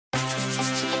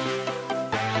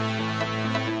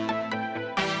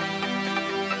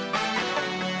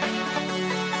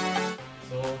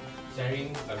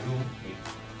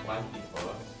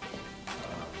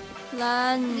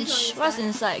Lunch. What's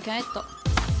inside? Can I talk?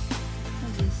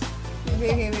 What's this?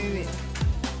 Wait. My name is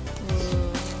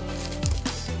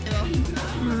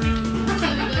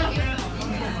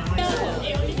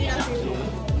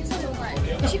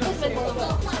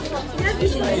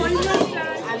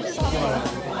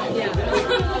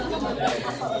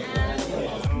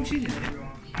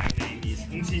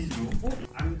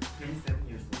I'm 27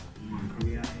 years old in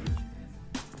Korea age.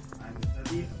 I'm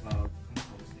studying about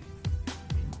composing.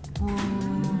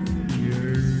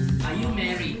 Are you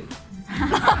married?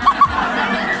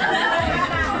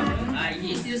 Are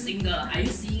you still single? Are you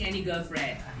seeing any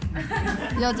girlfriend?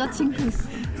 여자친구 있어.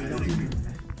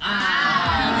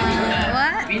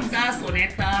 What? Winter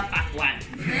Sonata Part 1.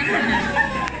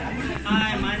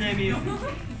 Hi, my name is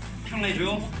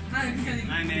Chugye.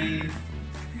 I'm a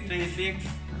 26.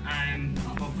 I'm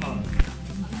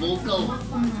vocal.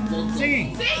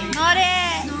 Singing.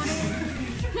 노래.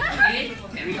 Okay,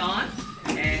 carry on.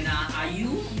 And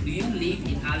do you live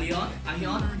in Alion?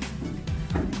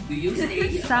 Do you stay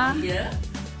here?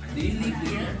 Do you live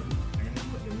here?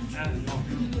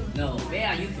 No. Where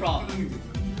are you from?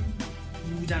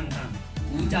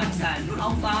 Wujangsan.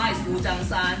 How far is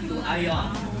Wujangsan to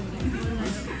Alion?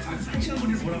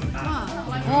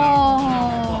 오.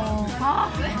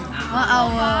 1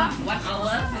 hour. 1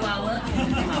 hour? 2 hours?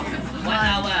 1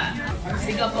 hour.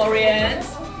 Singaporeans,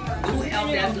 do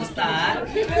help them to start.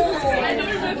 Alright,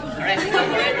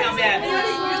 Singaporeans, help them.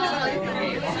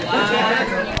 Okay.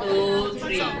 1, 2,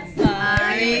 3.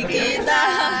 Mari kita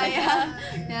ya.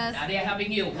 Yes. Now they are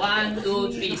helping you. 1,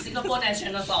 2, 3. Singapore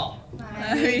national song.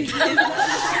 Mari kita.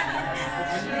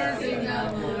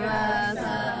 Singapura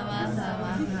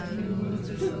sama-sama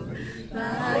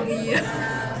bahagia.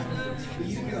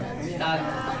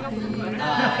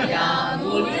 Yang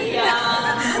mulia.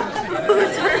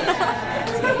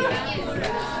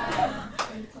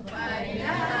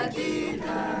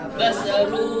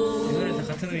 Berseru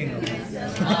semangat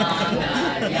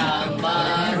yang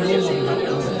baru.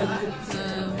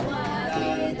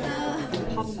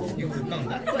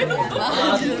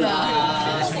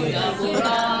 Majulah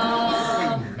Singapura,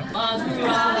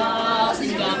 majulah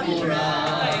Singapura.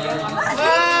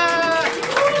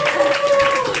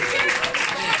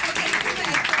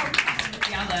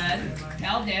 Jolyn,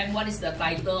 tell them what is the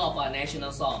title of our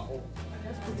national song.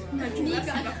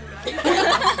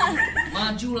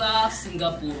 Majulah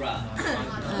Singapura.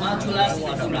 Majulah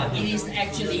Singapura. It is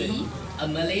actually a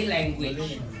Malay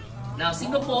language. Now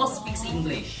Singapore speaks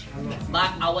English,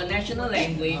 but our national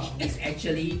language is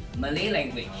actually Malay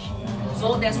language.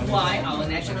 So that's why our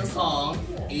national song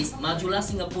is Majulah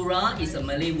Singapura is a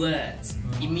Malay word.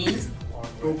 It means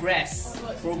progress.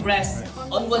 Progress.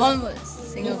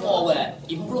 Onwards. Move forward.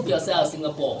 Improve yourself,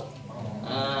 Singapore.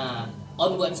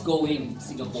 Onwards going,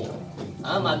 Singapore.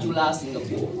 Majulah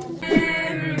Singapore.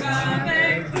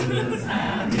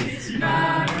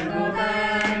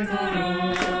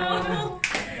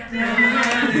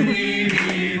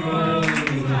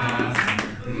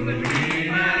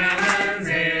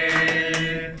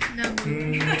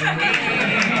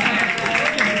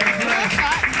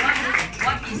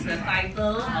 What is the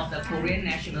title of the Korean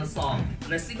national song?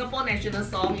 The Singapore national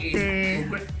song is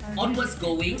Onwards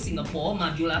Going Singapore,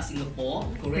 Majulah Singapore.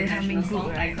 Korean national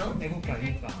song title?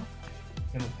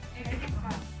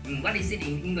 What is it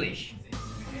in English?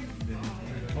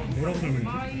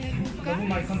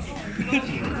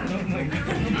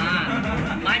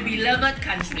 My beloved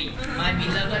country. My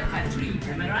beloved country.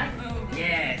 Am I right?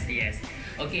 Yes.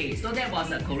 Okay, so that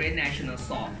was a Korean national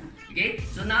song. Okay,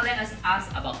 so now let us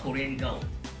ask about Korean girls.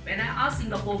 When I ask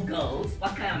Singapore girls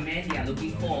what kind of man they are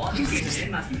looking for, okay, the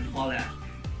man must be taller.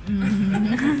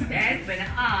 Then when I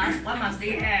ask what must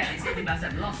they have, they say they must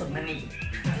have lots of money.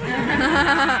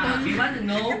 We want to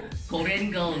know,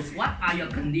 Korean girls, what are your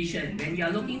conditions when you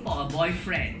are looking for a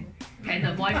boyfriend? Can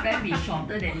the boyfriend be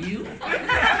shorter than you?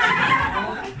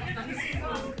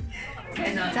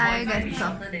 Can the boyfriend be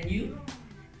shorter than you?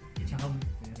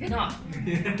 Cannot.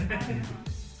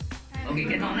 Okay,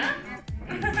 cannot, huh?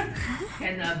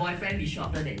 Can the boyfriend be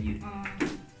shorter than you?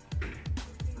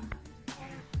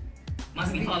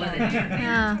 Must be taller than you.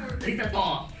 Yeah. A little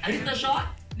tall. A little short?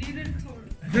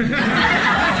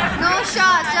 No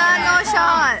shot, no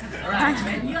shot. Alright,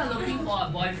 when you are looking for a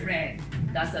boyfriend,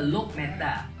 does the look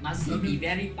matter? Must he be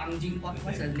very punching?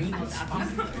 What's the name of the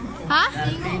artist? Huh?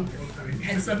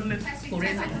 Handsome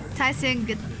Korean man.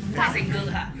 잘생겼. 잘생겼,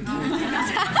 huh?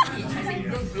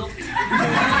 잘생겼 look.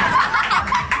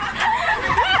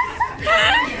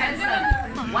 Handsome.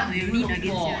 What do you look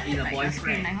for in a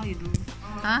boyfriend?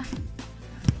 Huh?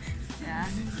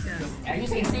 Yeah, you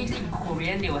can say in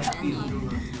Korean, they will help you.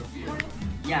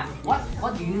 Yeah.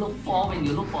 What do you look for when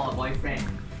you look for a boyfriend?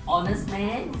 Honest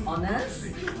man? Honest?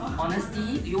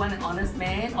 Honesty? Do you want an honest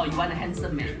man or you want a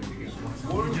handsome man?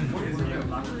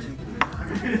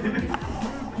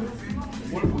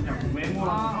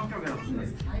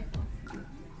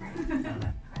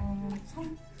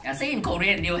 Yeah, say in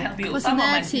Korean, they'll help you. Some of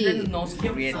my students knows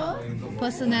Korean.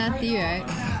 Personality, right?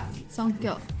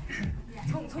 성격.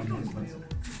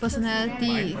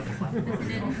 Personality.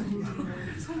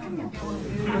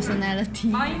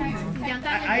 Personality.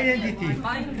 Identity.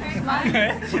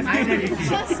 Personality.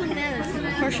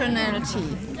 Personality.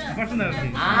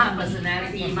 Ah,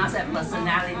 personality. Must have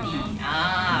personality.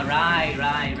 Ah, right.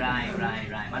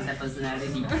 Must have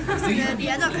personality. The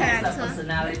other character.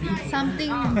 Personality.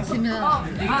 Something similar.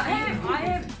 I have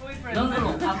boyfriend. No.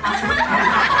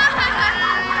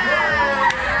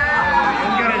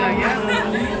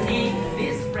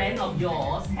 This friend of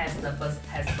yours has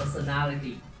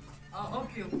personality.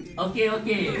 Okay.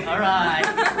 Alright.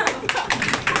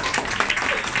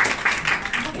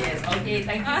 Yes, okay,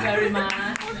 thank you very much.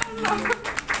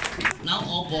 Now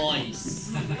all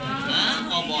boys.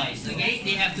 All boys, okay?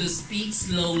 They have to speak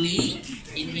slowly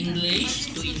in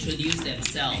English to introduce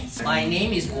themselves. My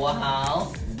name is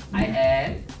Hao. I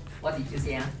am, what did you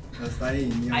say?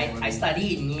 I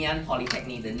study in Xuan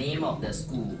Polytechnic, the name of the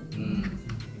school.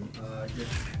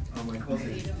 My course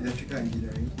is electrical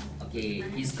engineering. Okay,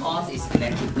 his course is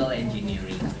electrical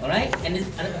engineering. Alright? And this,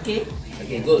 okay?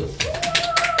 Okay, good.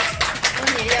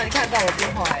 你看到我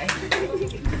变坏。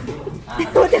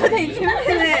我掉在你前面 My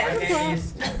嘞。 name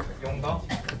is Yongdo.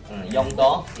 Yongdo.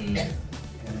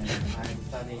 I'm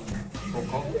studying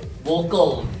vocal.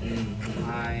 Vocal.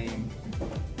 I'm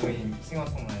doing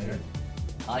singer-songwriter.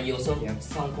 You also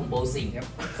song composing. Yep.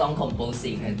 Song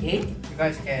composing, okay? You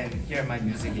guys can hear my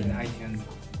music in iTunes.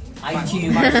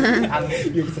 iTunes.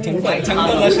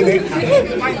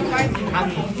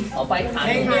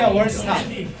 Make me a word stop.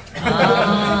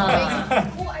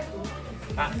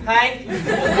 Hi.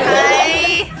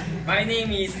 My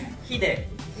name is Hide.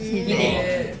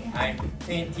 I'm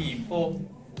 24.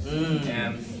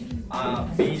 And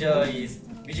major is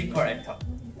musical actor.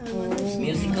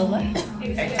 Musical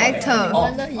Actor.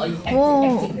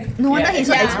 Oh, no wonder he's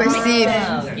so expressive.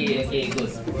 Okay,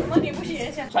 good.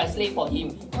 Translate for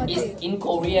him. Is in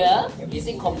Korea, is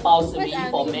it compulsory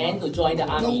for men to join the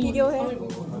army?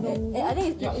 I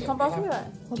think it's compulsory, right?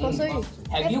 Compulsory.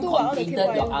 Have you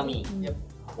completed your army? Yep.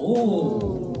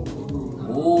 Oh,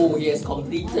 he has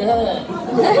completed.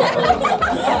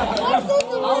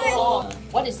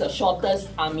 What is the shortest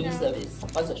army service?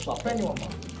 What's the shortest? 21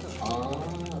 months.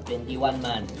 21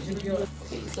 months.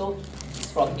 Okay, so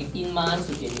it's from 18 months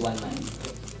to 21 months.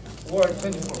 Or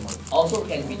 24 months. Also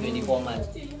can be 24 months.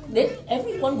 Then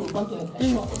everyone would want to have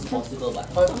as short as possible, but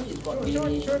But some is got the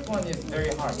really. short one is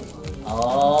very hard.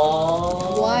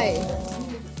 Oh. Why?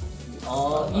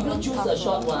 Oh, if you choose a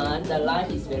short one, the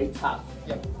life is very tough.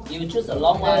 Yep. If you choose a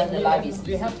long one, the life is.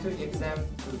 We have to exam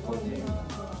to go there.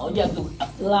 Oh, you have to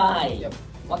apply. Yep.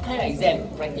 What kind of exam?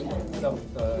 Practical. So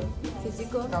the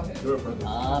Physical.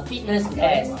 Fitness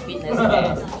test. Fitness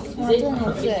test. Is it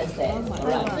fitness test?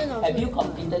 Alright. Have you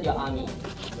completed your army?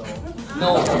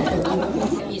 No.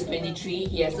 He's 23.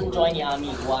 He hasn't joined the army.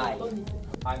 Why?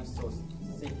 I'm so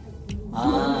sick.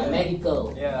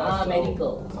 Medical. Yeah,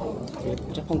 medical.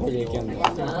 자판기 얘기하는 거.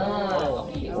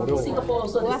 Okay. Singapore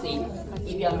also the same.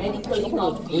 If you are medically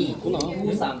not fit, you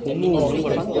do some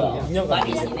administrative work. But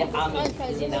it's in the army.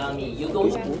 It's in the army. You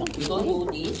don't do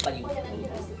this, but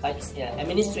it's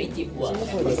administrative work.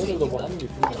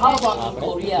 How about in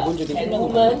Korea? Can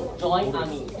women join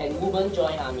army? Can women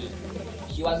join army?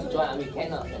 She wants to join army.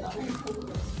 Can or cannot?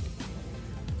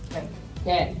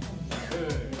 Can.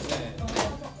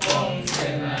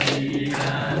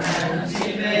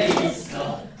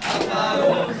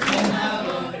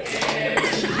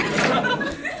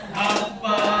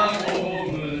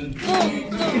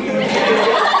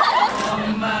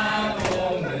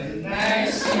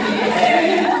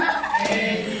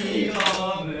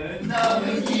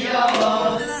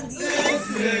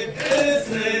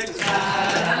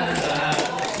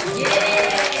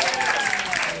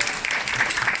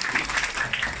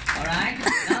 Alright,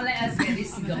 now let us get this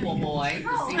Singapore boy to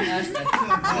sing us the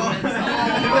children's song.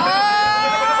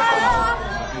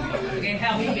 Okay,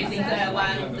 help me with Twinkle. 1,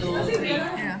 2, 3.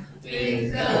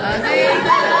 Twinkle, little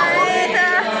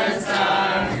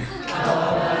star, how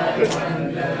I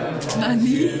wonder what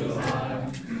you are.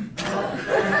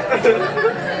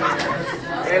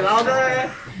 Okay, louder.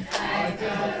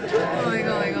 Oh my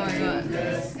god.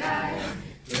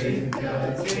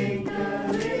 Twinkle, twinkle,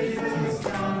 little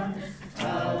star,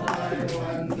 how I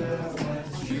wonder what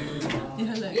you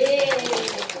are.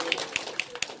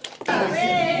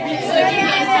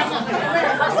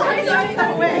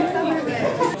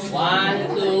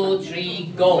 1, 2,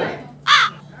 3, go.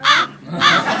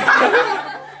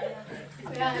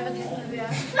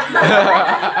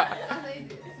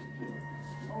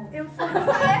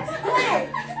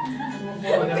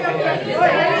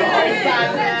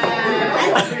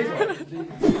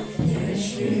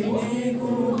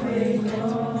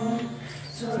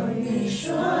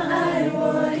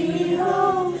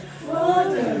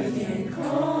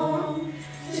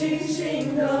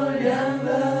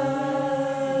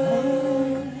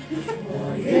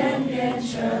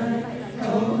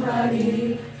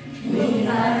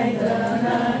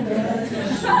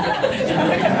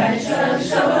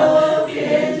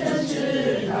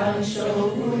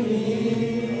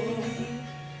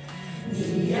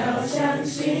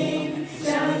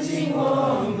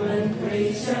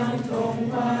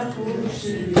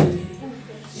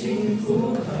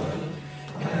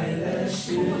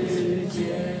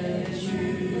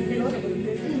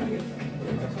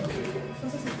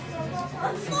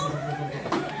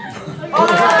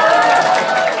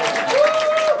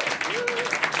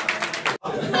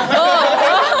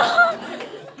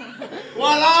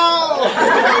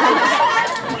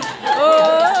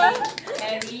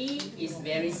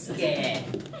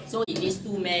 So he needs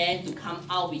 2 men to come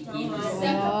out with him.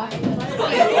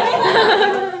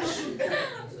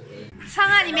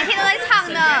 상아，你每天都在唱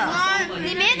的，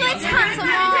你每天都在唱什么？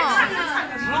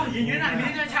演员啊，你每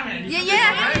天都在唱哎。演员。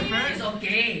It's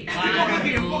okay. 1,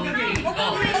 2, 3,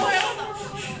 go.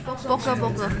 波哥波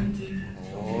哥。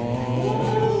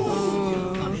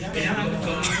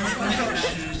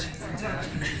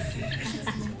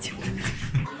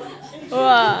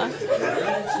哇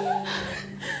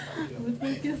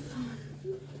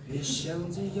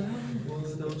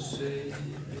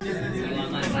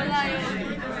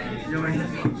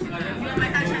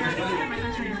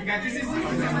！This is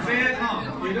fair.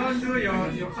 You don't do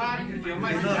your part, your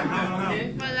mic.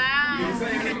 Okay? You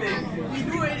say anything. We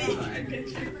do already.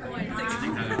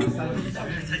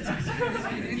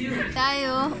 加油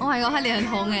 ！Oh my god， 他脸很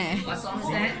红哎。What song is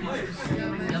that?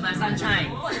 You're my sunshine.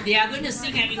 They are going to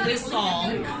sing an English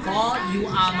song called "You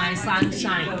Are My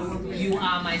Sunshine." You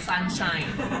are my sunshine.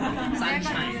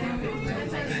 Sunshine.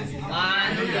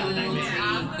 1, 2,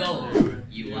 3, go.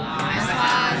 You are my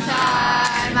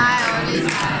sunshine, my only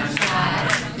sunshine.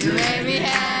 You make me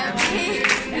happy.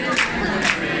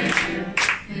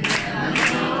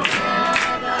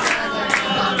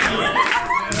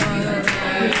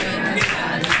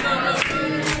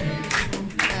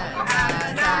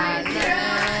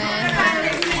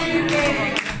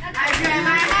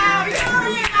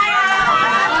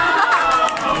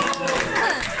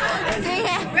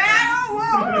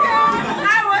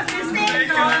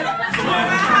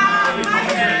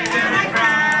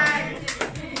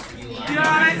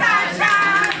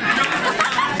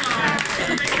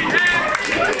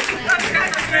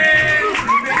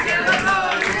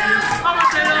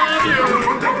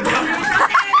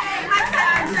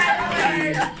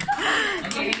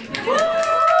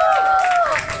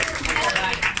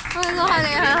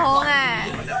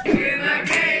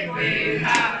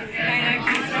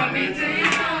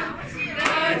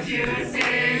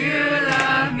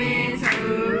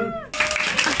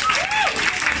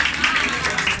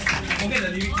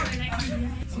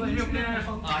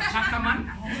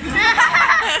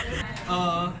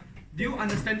 Do you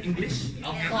understand English?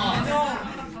 Of course.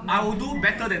 I will do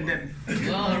better than them. Okay.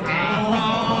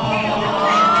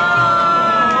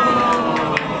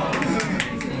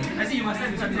 I see you must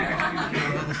stand this one.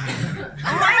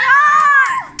 Oh my god!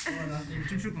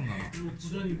 춤출 건가 봐.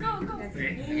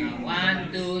 Okay.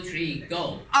 1, 2, 3,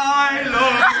 go. I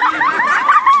love you.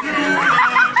 You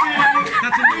love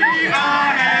me. We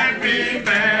are happy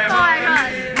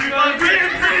family. We will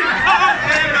bring heart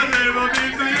and never be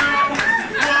to you.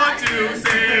 What you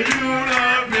say you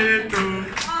love me too.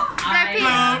 I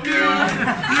love you.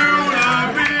 You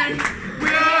love me. We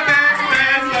are best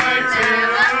friends like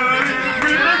children.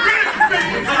 We will bring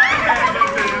heart and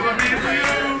never be to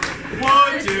you.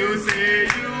 What you say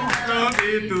you love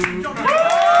me too.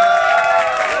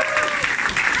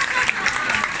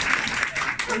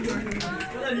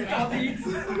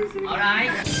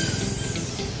 Alright.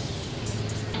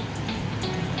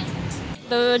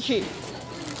 都去。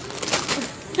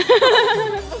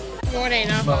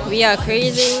We are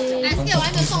crazy。哎，这个我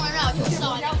还没有送人，让我去收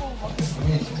完。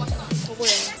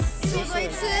收多一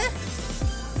次，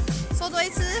收多一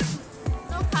次。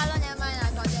都开了，你要买哪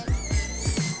个？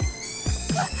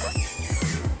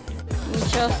你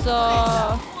就说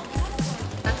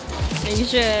林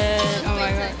轩 ，Oh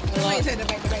my god！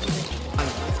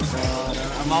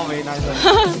猫为男生。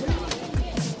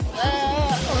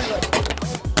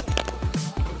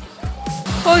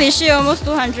Holy shit, almost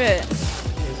 200.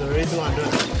 It's already 200.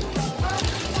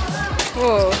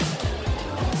 Whoa.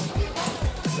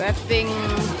 Wrapping.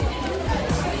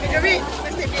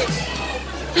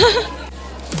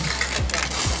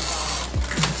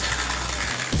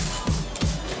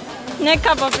 Next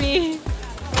cup of tea.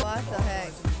 What the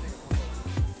heck?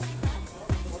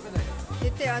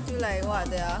 You take until like what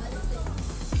there?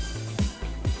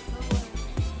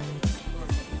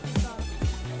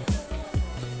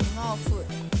 Amount of food.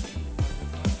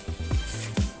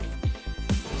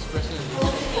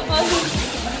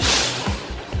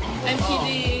 I'm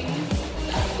kidding.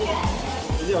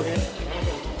 Is it okay?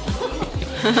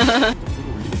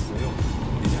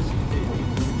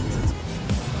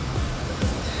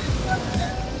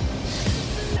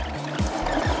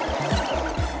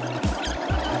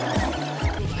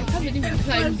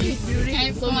 Climb this building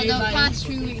And so for many the times. past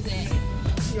 3 weeks,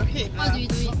 Your head how do you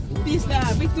do it? This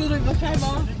lah, big two don't even climb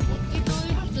on.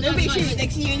 Then big shit with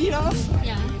taxi already lor.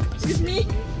 Yeah. Excuse me?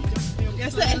 You're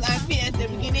still as unfit at the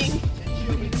beginning.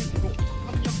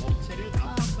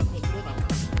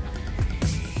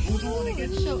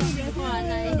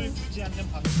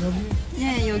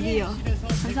 네, 여기요.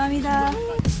 감사합니다.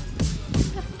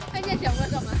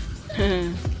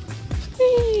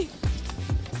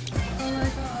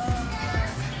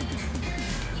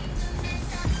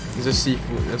 It's just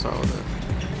seafood, that's what I ordered.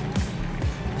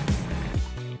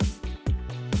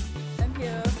 I'm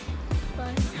here.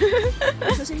 Fun.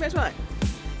 It's the same price what?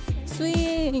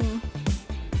 Swing.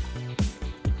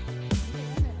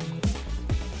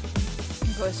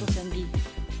 God, it's so sandy.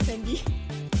 Sandy.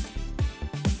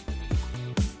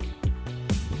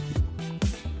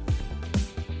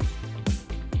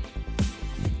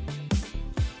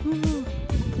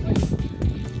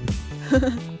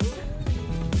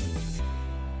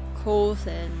 Cold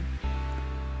sand.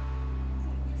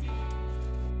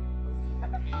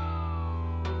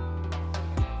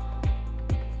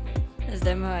 That's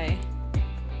damn high.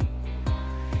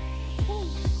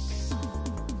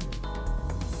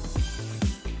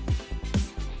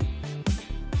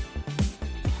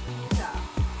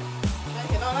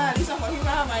 Cannot lah, this one for him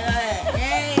lah, 买了嘞。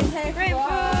 Yay! Thanks, Great Guo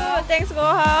Hao. food! Thanks, Guo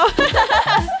Hao!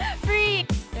 Free!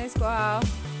 Thanks, Guo Hao.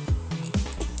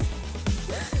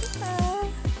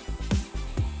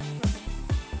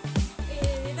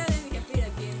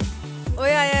 Oh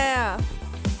yeah, yeah, yeah.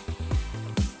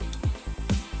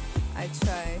 I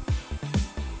try.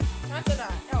 真的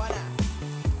要玩啊？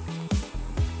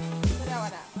真的要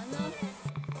玩啊？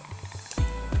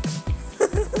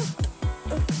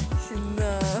行的。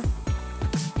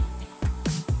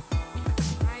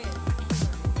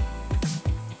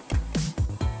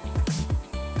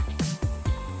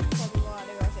差不多啊，那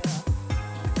个钱了。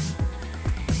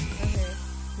OK，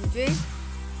你追。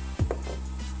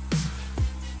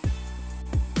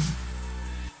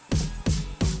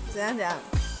怎样怎样？啊，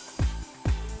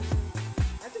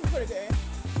这么快的给？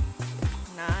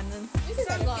哪能？ This is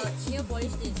like a Nail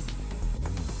polish this.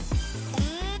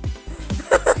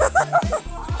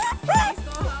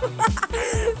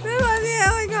 没关系，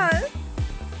会看。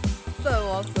这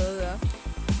我折的。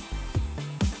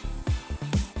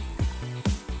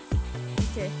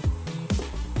OK。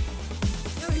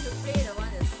 No, we should play the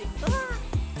one that sings.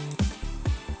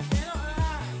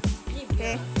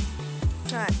 Okay.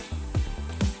 Try.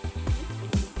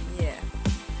 Yeah.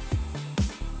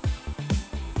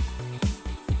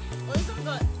 Oh, this one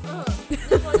got.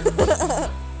 Nail polish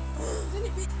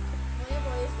this. Nail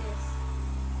polish this.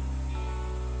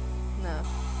 No.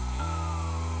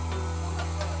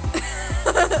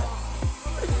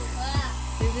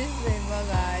 This is rainbow,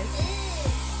 guys.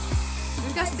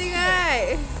 Disgusting,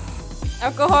 right?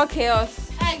 Alcohol chaos.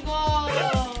 Aigo.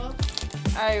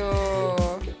 Aiyo.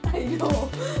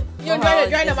 You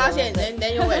dry the 麻线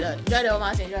then you wet it. Dry the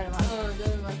麻线 dry the 麻线。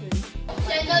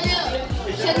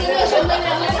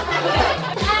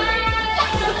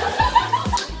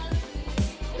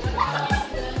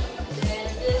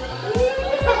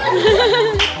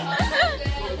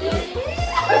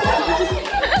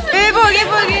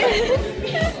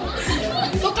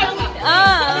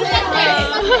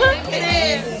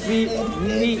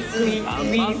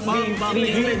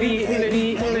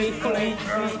 We